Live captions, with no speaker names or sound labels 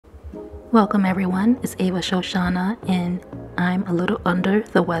Welcome everyone, it's Ava Shoshana and I'm a little under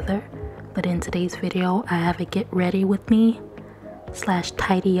the weather, but in today's video I have a get ready with me /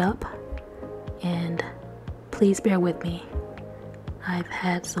 tidy up, and please bear with me. I've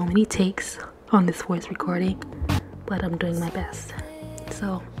had so many takes on this voice recording, but I'm doing my best.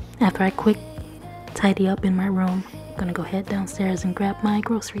 So after I quick tidy up in my room, I'm gonna go head downstairs and grab my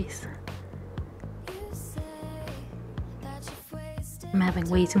groceries. I'm having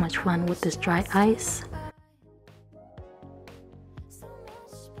way too much fun with this dry ice.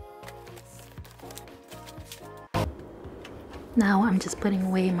 Now I'm just putting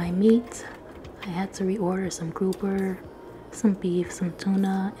away my meat. I had to reorder some grouper, some beef, some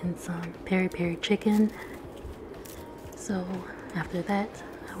tuna, and some peri-peri chicken. So after that,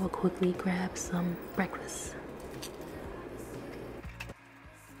 I will quickly grab some breakfast.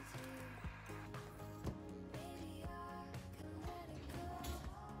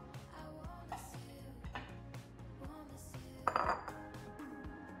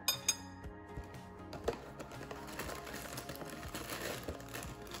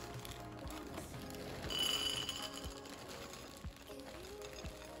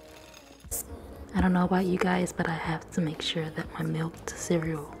 I don't know about you guys, but I have to make sure that my milk to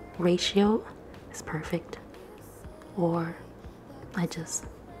cereal ratio is perfect, or I just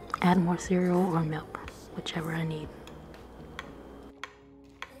add more cereal or milk, whichever I need.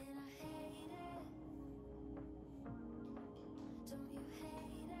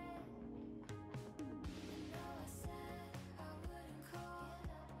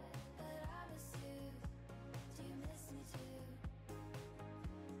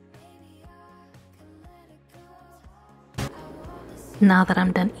 Now that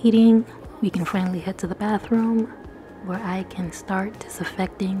I'm done eating, we can finally head to the bathroom where I can start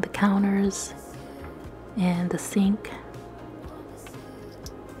disinfecting the counters and the sink.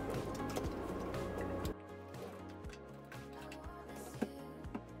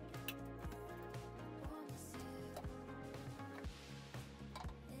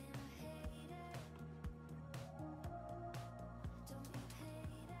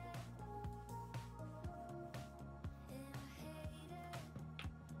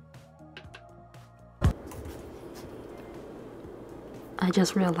 I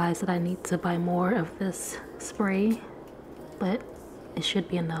just realized that I need to buy more of this spray, but it should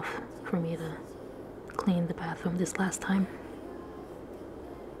be enough for me to clean the bathroom this last time.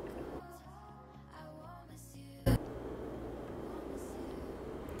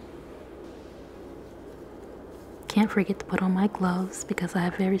 Can't forget to put on my gloves because I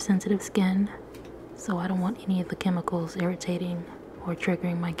have very sensitive skin, so I don't want any of the chemicals irritating or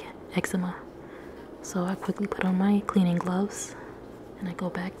triggering my eczema. So I quickly put on my cleaning gloves and I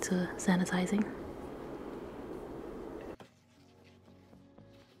go back to sanitizing.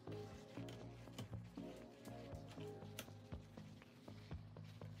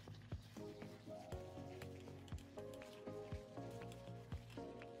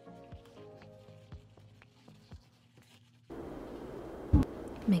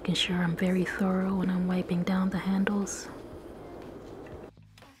 Making sure I'm very thorough when I'm wiping down the handles.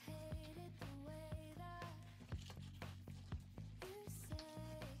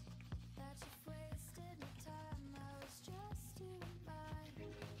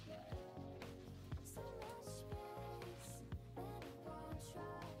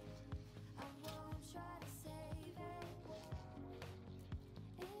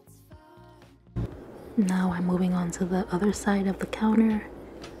 Now I'm moving on to the other side of the counter,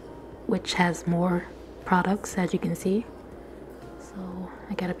 which has more products, as you can see. So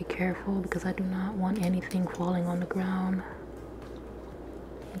I gotta be careful because I do not want anything falling on the ground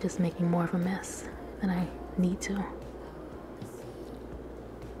and just making more of a mess than I need to.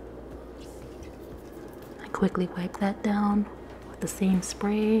 I quickly wipe that down with the same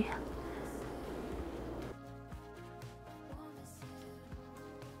spray.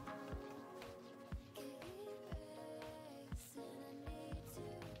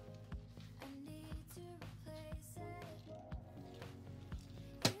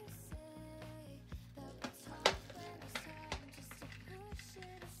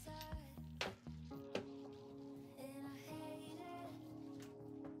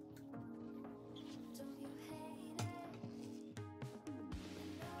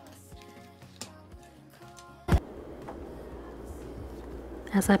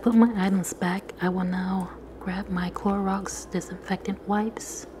 As I put my items back, I will now grab my Clorox disinfectant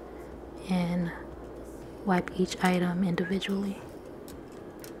wipes and wipe each item individually.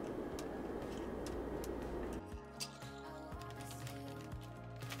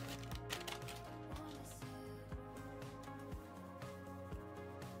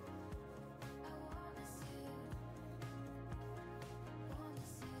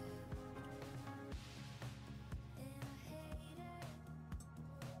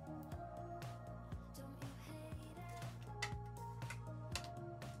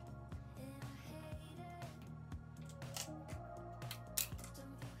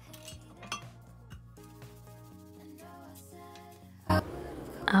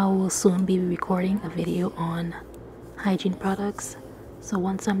 I will soon be recording a video on hygiene products. So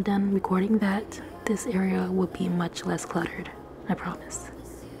once I'm done recording that, this area will be much less cluttered, I promise.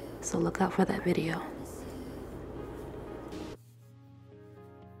 So look out for that video.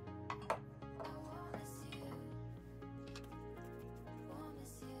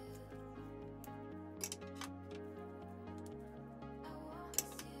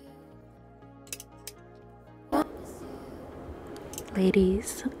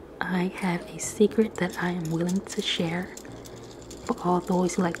 Ladies, I have a secret that I am willing to share. For all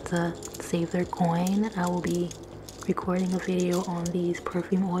those who like to save their coin, I will be recording a video on these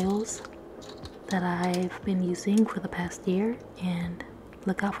perfume oils that I've been using for the past year, and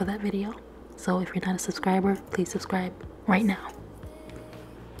look out for that video. So if you're not a subscriber, please subscribe right now.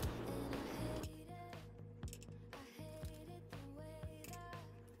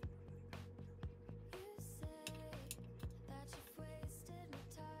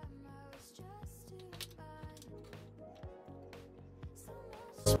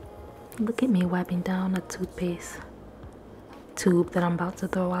 Look at me wiping down a toothpaste tube that I'm about to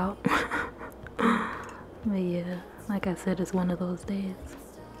throw out. But yeah, like I said, it's one of those days.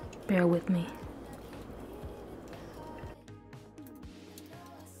 Bear with me.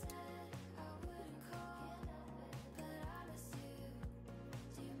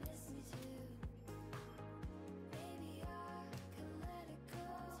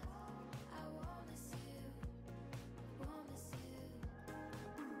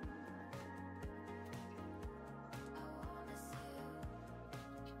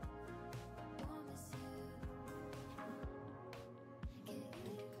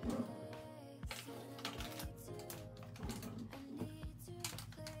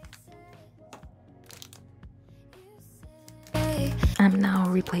 I'm now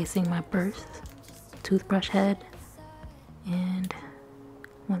replacing my burst toothbrush head, and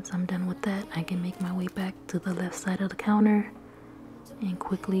once I'm done with that, I can make my way back to the left side of the counter and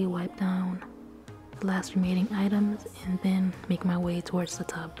quickly wipe down the last remaining items and then make my way towards the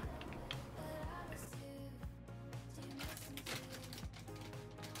tub.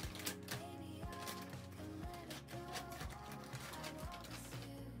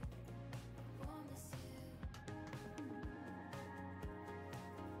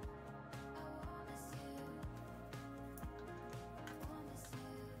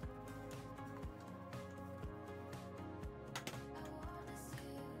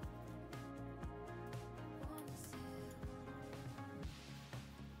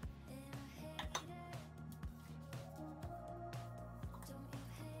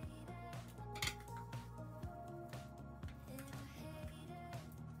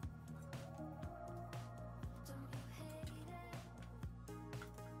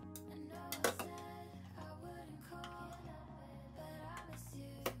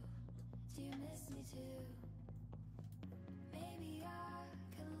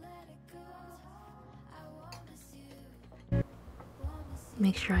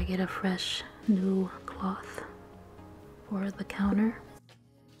 Make sure I get a fresh new cloth for the counter.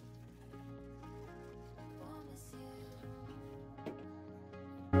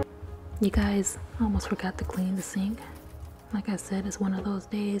 You guys, I almost forgot to clean the sink. Like I said, it's one of those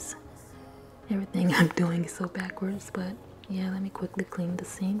days. Everything I'm doing is so backwards, but yeah, let me quickly clean the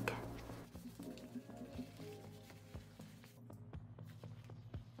sink.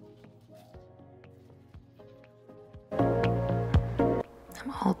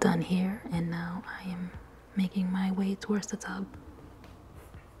 I'm all done here, and now I am making my way towards the tub.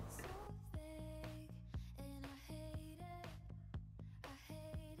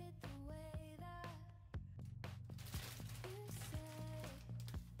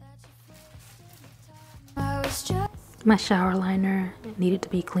 My shower liner needed to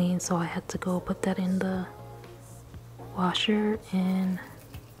be cleaned, so I had to go put that in the washer and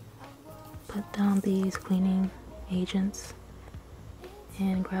put down these cleaning agents,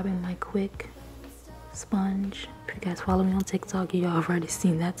 and grabbing my quick sponge. If you guys follow me on TikTok, you all have already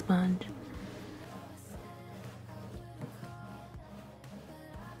seen that sponge.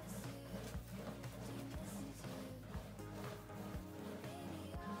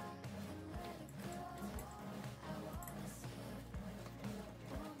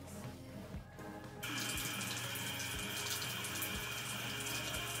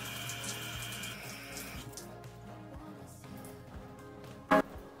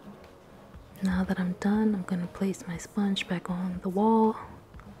 Now that I'm done, I'm going to place my sponge back on the wall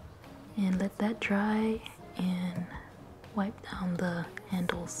and let that dry and wipe down the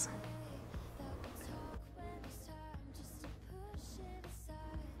handles.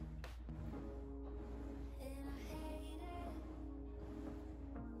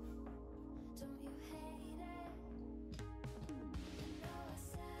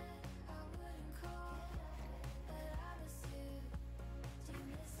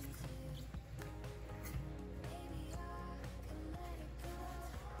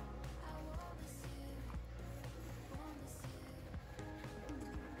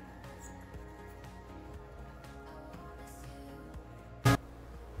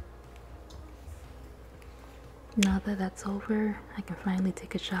 Now that that's over, I can finally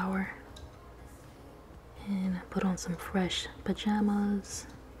take a shower and put on some fresh pajamas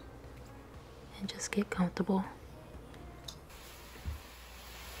and just get comfortable.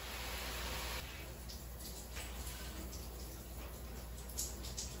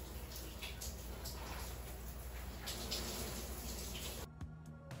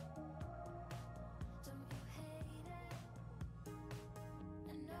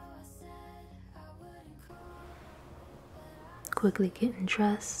 Quickly getting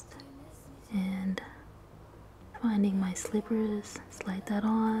dressed and finding my slippers, slide that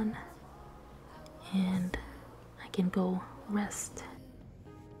on, and I can go rest.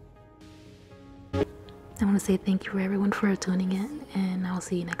 I want to say thank you for everyone for tuning in, and I'll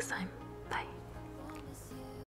see you next time.